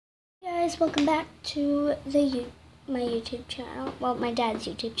guys, welcome back to my YouTube channel, well, my dad's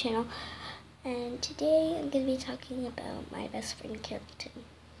YouTube channel, and today I'm going to be talking about my best friend Carrington.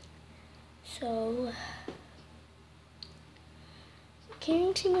 So,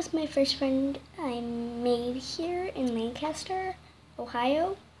 Carrington was my first friend I made here in Lancaster,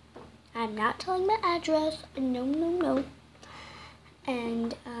 Ohio. I'm not telling the address, no.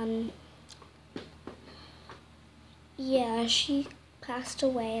 And, yeah, she passed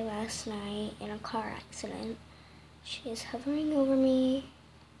away last night in a car accident. She is hovering over me,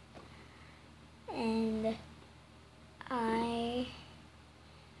 and I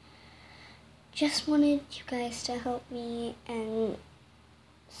just wanted you guys to help me and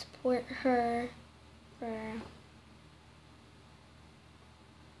support her, or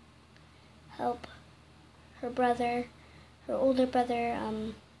help her brother, her older brother,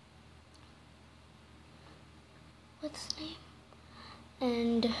 what's his name?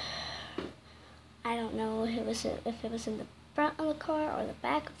 And I don't know if it was in the front of the car or the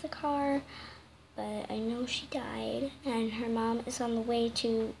back of the car, but I know she died, and her mom is on the way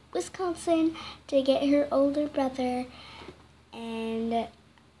to Wisconsin to get her older brother, and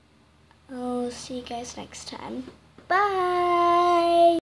I'll see you guys next time. Bye!